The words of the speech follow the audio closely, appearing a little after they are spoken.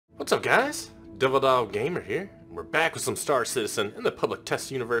What's up, guys? TheDevildogGamer here. We're back with some Star Citizen in the public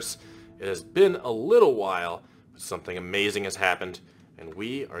test universe. It has been a little while, but something amazing has happened, and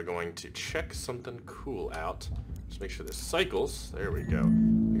we are going to check something cool out. Just make sure this cycles. There we go. I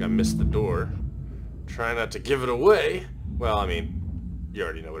think I missed the door. Try not to give it away. Well, I mean, you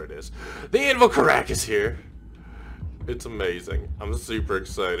already know what it is. The Anvil Carrack is here. It's amazing. I'm super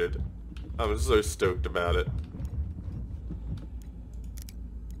excited. I'm so stoked about it.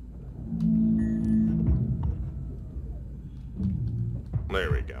 There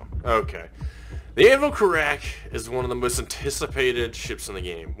we go. Okay. The Anvil Carrack is one of the most anticipated ships in the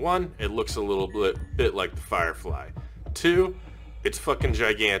game. One, it looks a little bit like the Firefly. Two, it's fucking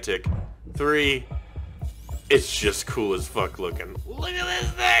gigantic. Three, it's just cool as fuck looking. Look at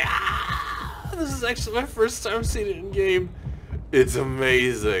this thing! Ah! This is actually my first time seeing it in game. It's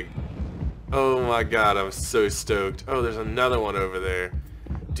amazing. Oh my god, I'm so stoked. Oh, there's another one over there.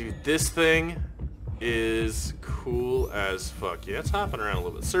 Dude, this thing is cool as fuck. Yeah, it's hopping around a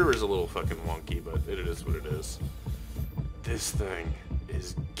little bit. The server's a little fucking wonky, but it is what it is. This thing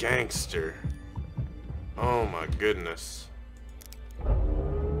is gangster. Oh my goodness.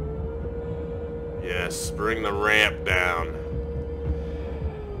 Yes, bring the ramp down.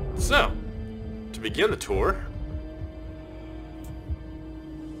 So, to begin the tour,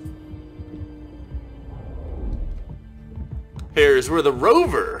 here's where the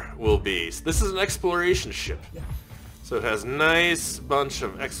rover will be. So this is an exploration ship. So it has nice bunch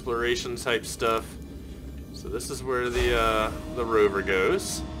of exploration type stuff. So this is where the rover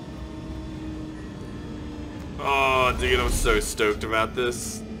goes. Oh, dude, I'm so stoked about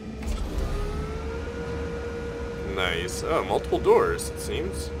this. Nice. Oh, multiple doors, it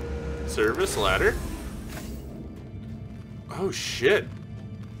seems. Service ladder. Oh, shit.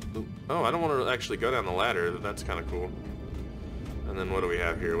 Oh, I don't want to actually go down the ladder. That's kind of cool. And then what do we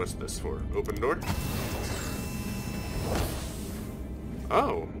have here? What's this for? Open door?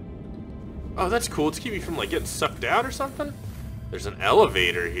 Oh. Oh, that's cool. To keep you from, like, getting sucked out or something? There's an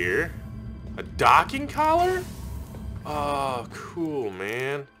elevator here. A docking collar? Oh, cool,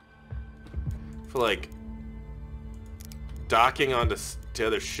 man. For, like, docking onto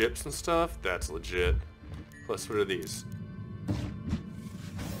other ships and stuff? That's legit. Plus, what are these?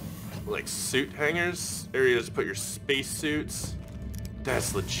 Like, suit hangers? Areas to put your space suits?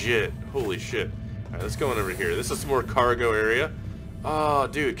 That's legit. Holy shit. Alright, let's go on over here. This is more cargo area. Oh,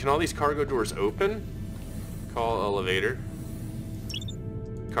 dude, can all these cargo doors open? Call elevator.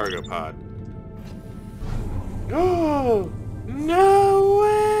 Cargo pod. Oh, no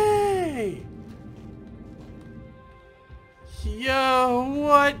way! Yo,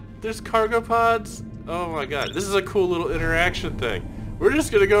 what? There's cargo pods? Oh my god, this is a cool little interaction thing. We're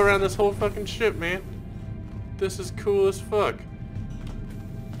just gonna go around this whole fucking ship, man. This is cool as fuck.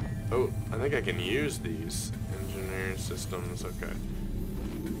 Oh, I think I can use these. Engineer systems, okay.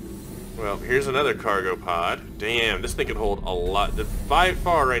 Well, here's another cargo pod. Damn, this thing can hold a lot. By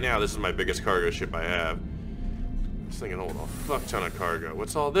far right now, this is my biggest cargo ship I have. This thing can hold a fuck ton of cargo.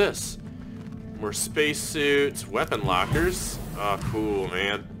 What's all this? More space suits, weapon lockers. Oh, cool,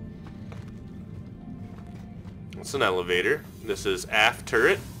 man. It's an elevator. This is aft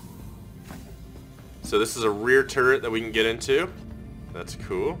turret. So this is a rear turret that we can get into. That's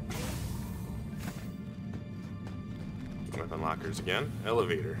cool. Weapon lockers again.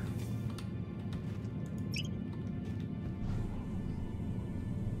 Elevator.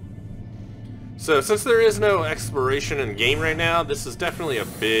 So since there is no exploration in game right now, this is definitely a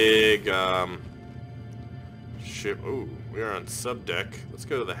big ship. Oh, we are on subdeck. Let's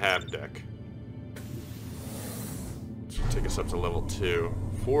go to the hab deck. Should take us up to level 2.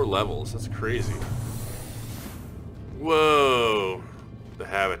 4 levels. That's crazy. Whoa. The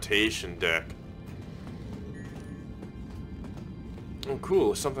habitation deck. Oh, cool.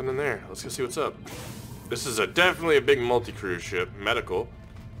 There's something in there. Let's go see what's up. This is definitely a big multi-crew ship. Medical.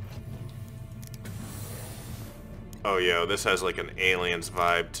 Oh, yo, this has like an Aliens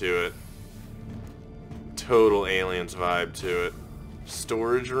vibe to it. Total Aliens vibe to it.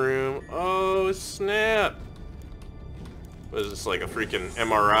 Storage room. Oh, snap. What is this, like a freaking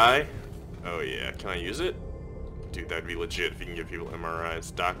MRI? Oh, yeah. Can I use it? Dude, that'd be legit if you can give people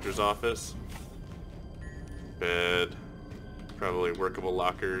MRIs. Doctor's office. Bed. Probably workable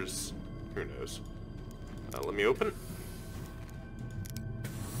lockers. Who knows? Let me open.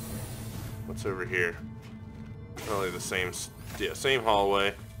 What's over here? Probably the same, yeah, same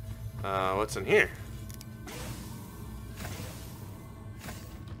hallway. What's in here?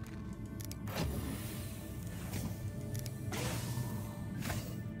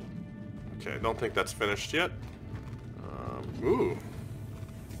 Okay, I don't think that's finished yet. Ooh.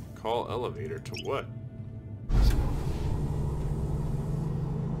 Call elevator to what?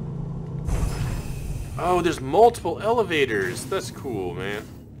 Oh, there's multiple elevators. That's cool, man.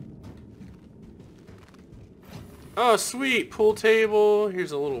 Oh, sweet. Pool table.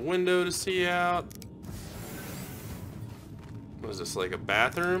 Here's a little window to see out. What is this, like a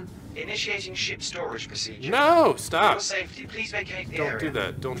bathroom? Initiating ship storage procedure. No, For stop. your safety, please vacate the Don't area. do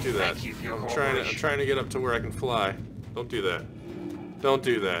that. Don't do that. Thank you for your I'm cooperation. trying to get up to where I can fly. Don't do that. Don't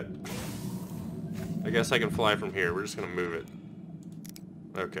do that. I guess I can fly from here. We're just gonna move it.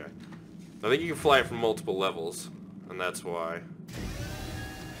 Okay. I think you can fly it from multiple levels, and that's why.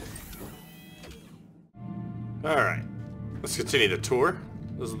 Alright. Let's continue the tour.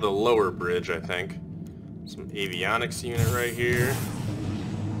 This is the lower bridge, I think. Some avionics unit right here.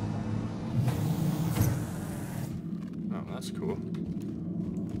 Oh, that's cool.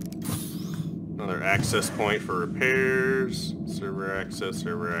 Another access point for repairs. Server access,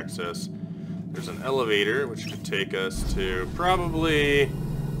 server access. There's an elevator, which could take us to probably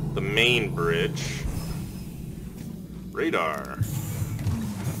the main bridge. Radar.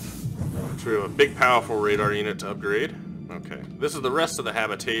 So we have a big, powerful radar unit to upgrade. Okay, this is the rest of the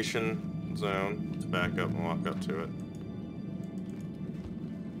habitation zone. Let's back up and walk up to it.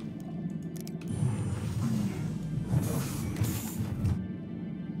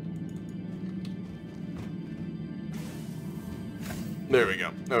 There we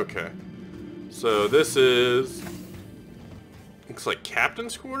go. Okay. So this is... looks like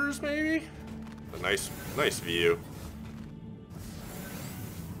captain's quarters, maybe? A nice view.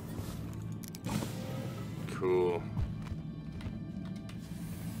 Cool.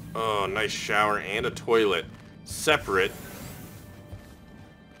 Oh, nice shower and a toilet. Separate.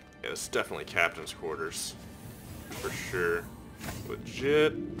 Yeah, it's definitely captain's quarters. For sure.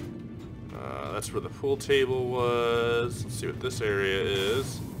 Legit. That's where the pool table was. Let's see what this area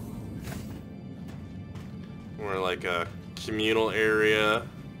is. More like a communal area.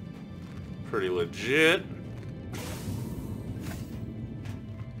 Pretty legit.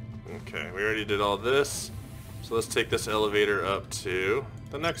 Okay, we already did all this. So let's take this elevator up to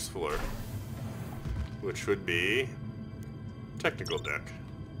the next floor, which would be technical deck.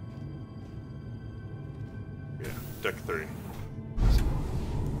 Yeah, deck 3.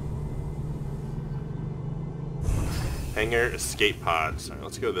 Hangar escape pods. Alright,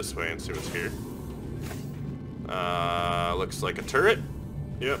 let's go this way and see what's here. Looks like a turret.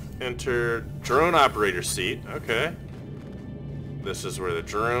 Yep, enter drone operator seat. Okay. This is where the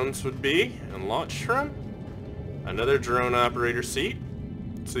drones would be and launch from. Another drone operator seat.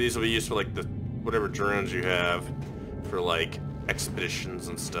 So these will be used for like the whatever drones you have for like expeditions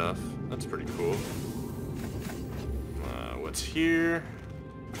and stuff. That's pretty cool. What's here?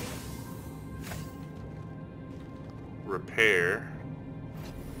 Repair.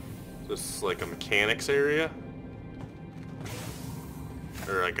 This is like a mechanics area.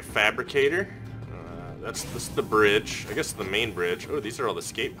 Or like a fabricator. This is the bridge. I guess the main bridge. Oh, these are all the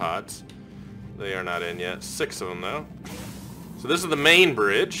escape pods. They are not in yet. 6 of them though. So this is the main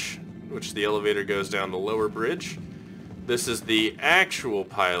bridge, which the elevator goes down the lower bridge. This is the actual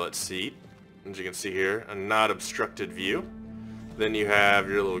pilot seat, as you can see here, a not obstructed view. Then you have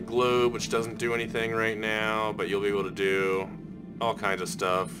your little globe, which doesn't do anything right now, but you'll be able to do all kinds of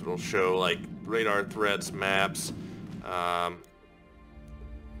stuff. It'll show like radar threats, maps, a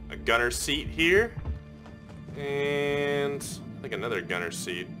gunner seat here, and like another gunner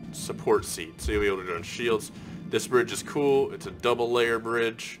seat, support seat. So you'll be able to do on shields. This bridge is cool. It's a double layer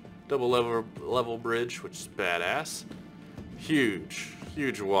bridge, double level bridge, which is badass. Huge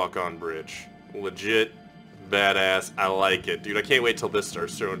walk-on bridge. Legit badass. I like it, dude. I can't wait till this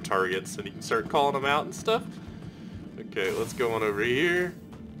starts showing targets and you can start calling them out and stuff. Okay, let's go on over here.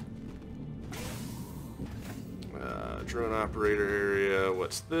 Drone operator area.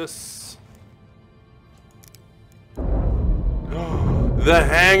 What's this? The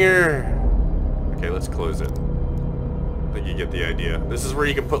hangar! Okay, let's close it. I think you get the idea. This is where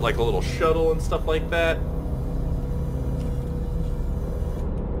you can put like a little shuttle and stuff like that.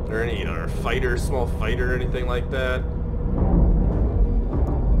 Or any, or a fighter, small fighter, or anything like that.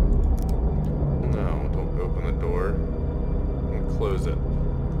 No, don't open the door. And close it.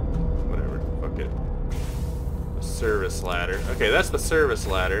 Whatever, fuck it. The service ladder. Okay, that's the service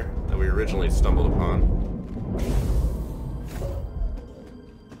ladder that we originally stumbled upon.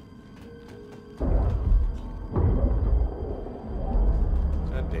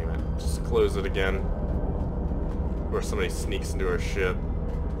 God damn it. Just close it again. Or somebody sneaks into our ship.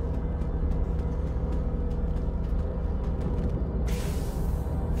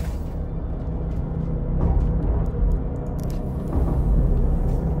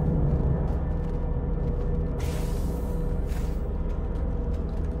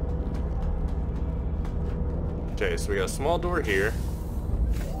 Okay, so we got a small door here.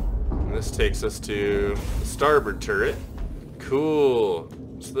 And this takes us to the starboard turret. Cool.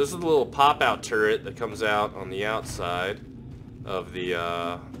 So this is the little pop-out turret that comes out on the outside of the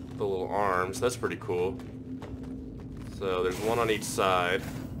little arms. That's pretty cool. So there's one on each side.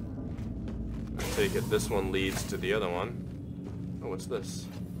 I take it this one leads to the other one. Oh, what's this?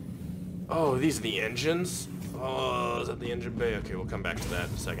 Oh, these are the engines? Oh, is that the engine bay? Okay, we'll come back to that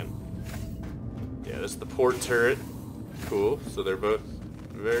in a second. Yeah, this is the port turret. Cool. So they're both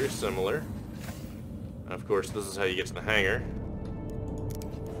very similar. And of course, this is how you get to the hangar.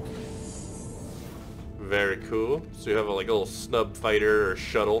 Very cool. So you have a like little snub fighter or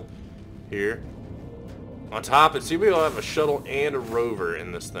shuttle here. On top, it seems we all have a shuttle and a rover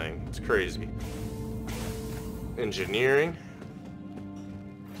in this thing. It's crazy. Engineering.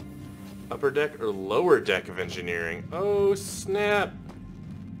 Upper deck or lower deck of engineering. Oh, snap.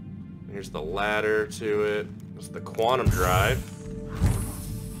 Here's the ladder to it. It's the quantum drive.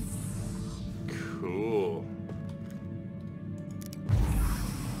 Cool.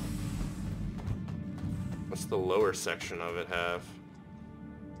 What's the lower section of it have?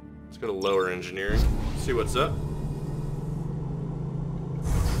 Let's go to lower engineering. See what's up.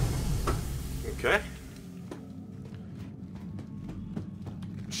 Okay.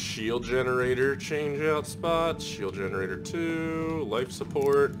 Shield generator change-out spots. Shield generator 2. Life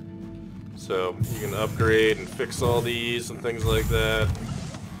support. So you can upgrade and fix all these and things like that.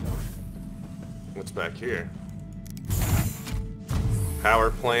 What's back here? Power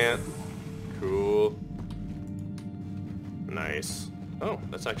plant. Cool. Nice. Oh,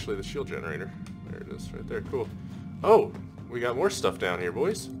 that's actually the shield generator. There it is, right there. Cool. Oh, we got more stuff down here,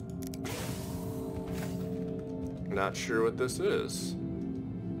 boys. Not sure what this is.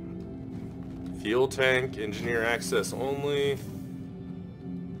 Fuel tank, engineer access only.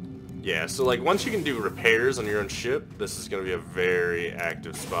 Yeah, so like once you can do repairs on your own ship, this is going to be a very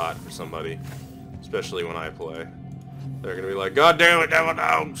active spot for somebody. Especially when I play. They're going to be like, God damn it, Devil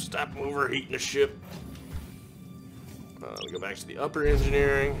Dog, stop overheating the ship. We go back to the upper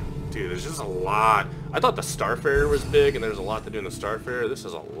engineering. Dude, there's just a lot. I thought the Starfarer was big and there's a lot to do in the Starfarer. This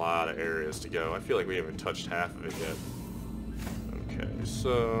is a lot of areas to go. I feel like we haven't touched half of it yet. Okay,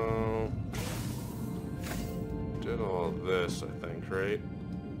 so... did all this, I think, right?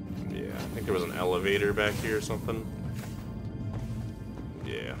 Yeah, I think there was an elevator back here or something.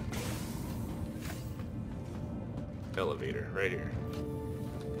 Yeah. Elevator, right here.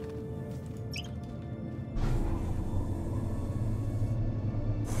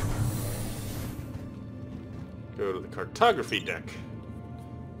 Go to the cartography deck.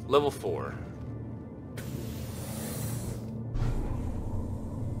 Level 4.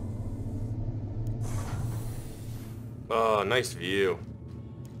 Oh, nice view.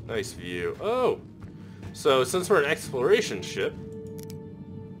 Nice view. Oh! So, since we're an exploration ship,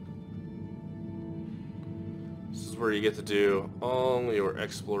 this is where you get to do all your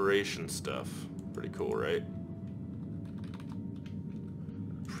exploration stuff. Pretty cool, right?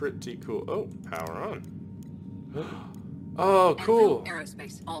 Pretty cool. Oh, power on. Oh, cool.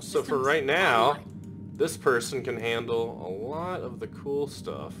 So for right now, this person can handle a lot of the cool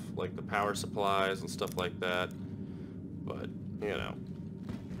stuff, like the power supplies and stuff like that. But, you know,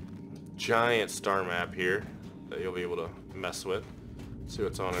 giant star map here that you'll be able to mess with. See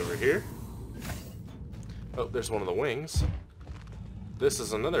what's on over here. Oh, there's one of the wings. This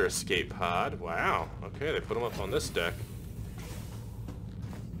is another escape pod. Wow. Okay, they put them up on this deck.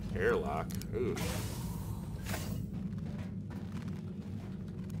 Airlock. Ooh.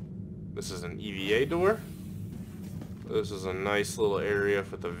 This is an EVA door. This is a nice little area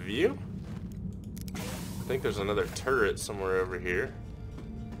for the view. I think there's another turret somewhere over here.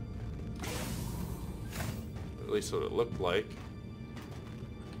 At least what it looked like.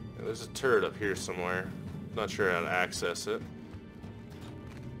 Yeah, there's a turret up here somewhere. Not sure how to access it.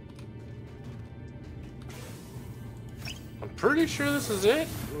 I'm pretty sure this is it,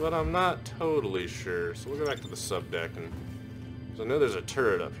 but I'm not totally sure. So we'll go back to the subdeck and... so I know there's a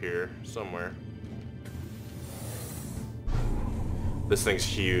turret up here somewhere. This thing's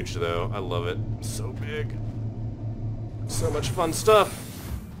huge though. I love it. It's so big. So much fun stuff.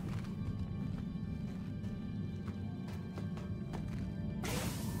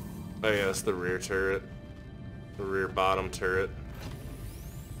 Oh yeah, that's the rear turret. The rear bottom turret.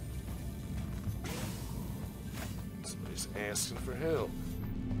 Somebody's asking for help.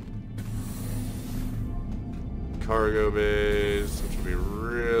 Cargo bays, which would be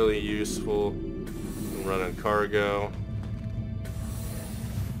really useful in running cargo.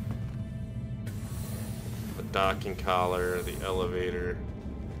 The docking collar, the elevator.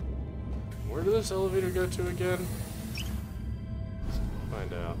 Where did this elevator go to again?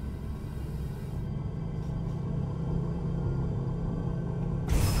 Find out.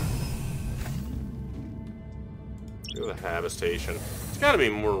 Go to the habitation. There's gotta be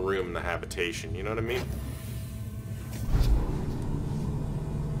more room in the habitation, you know what I mean?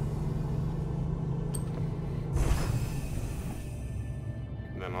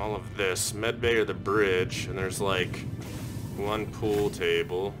 And then all of this. Medbay or the bridge, and there's like one pool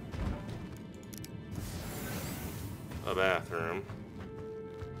table. A bathroom.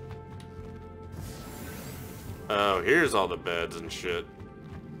 Oh, here's all the beds and shit.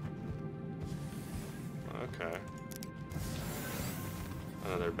 Okay.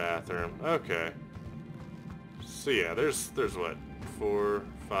 Another bathroom. Okay. So yeah, there's what? 4,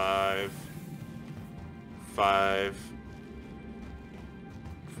 5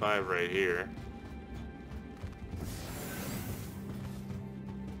 right here.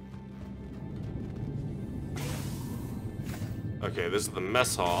 Okay, this is the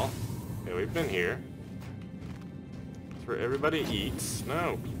mess hall. Okay, we've been here. It's where everybody eats.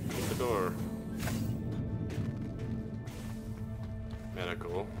 No, keep the door.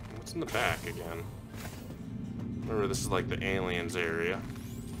 Medical. What's in the back again? Remember, this is like the aliens area.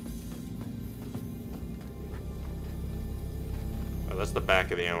 Oh, that's the back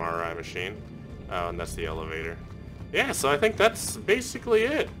of the MRI machine. Oh, and that's the elevator. Yeah, so I think that's basically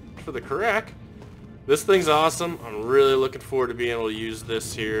it for the Carrack. This thing's awesome. I'm really looking forward to being able to use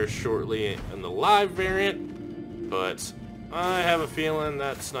this here shortly in the live variant, but I have a feeling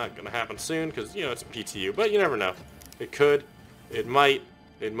that's not going to happen soon because, you know, it's a PTU, but you never know. It could. It might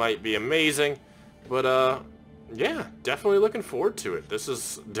be amazing, but yeah, definitely looking forward to it. This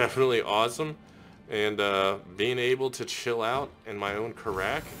is definitely awesome, and being able to chill out in my own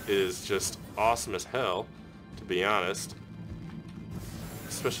Carrack is just awesome as hell, to be honest.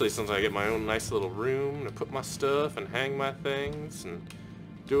 Especially since I get my own nice little room to put my stuff and hang my things and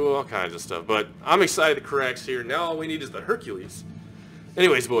do all kinds of stuff. But I'm excited the Carrack's here. Now all we need is the Hercules.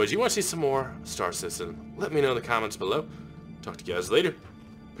 Anyways, boys, you want to see some more Star Citizen? Let me know in the comments below. Talk to you guys later.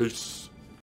 Peace.